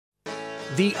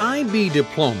The IB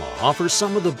Diploma offers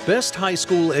some of the best high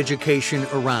school education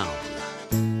around.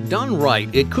 Done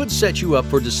right, it could set you up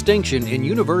for distinction in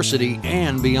university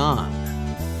and beyond.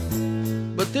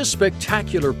 But this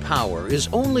spectacular power is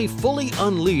only fully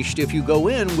unleashed if you go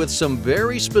in with some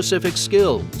very specific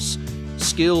skills.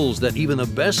 Skills that even the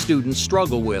best students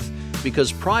struggle with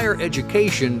because prior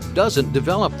education doesn't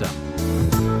develop them.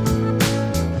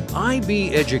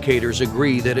 IB educators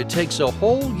agree that it takes a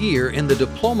whole year in the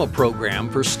diploma program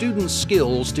for students'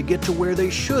 skills to get to where they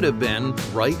should have been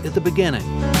right at the beginning.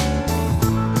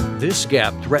 This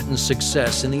gap threatens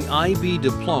success in the IB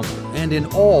Diploma and in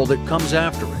all that comes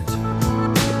after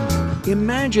it.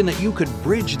 Imagine that you could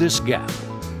bridge this gap.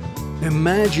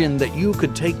 Imagine that you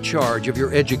could take charge of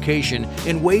your education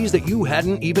in ways that you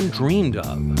hadn't even dreamed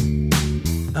of.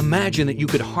 Imagine that you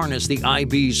could harness the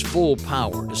IB's full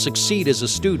power to succeed as a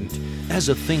student, as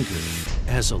a thinker,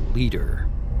 as a leader.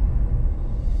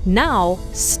 Now,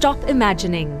 stop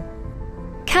imagining.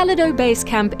 Callido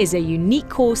Basecamp is a unique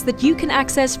course that you can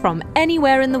access from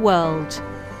anywhere in the world.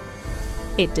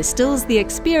 It distills the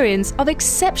experience of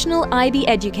exceptional IB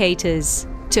educators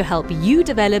to help you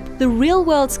develop the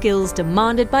real-world skills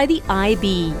demanded by the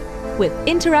IB, with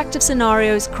interactive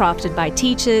scenarios crafted by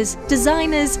teachers,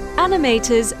 designers,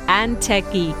 animators, and tech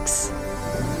geeks.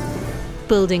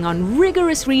 Building on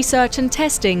rigorous research and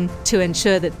testing to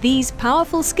ensure that these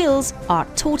powerful skills are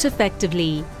taught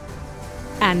effectively.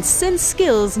 And since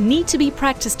skills need to be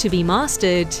practiced to be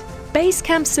mastered,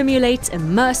 Basecamp simulates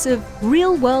immersive,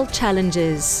 real-world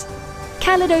challenges.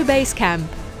 Callido Basecamp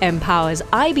empowers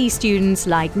IB students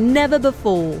like never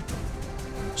before.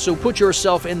 So put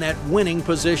yourself in that winning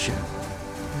position.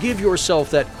 Give yourself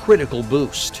that critical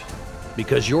boost,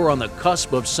 because you're on the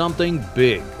cusp of something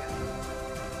big.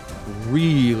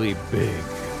 Really big.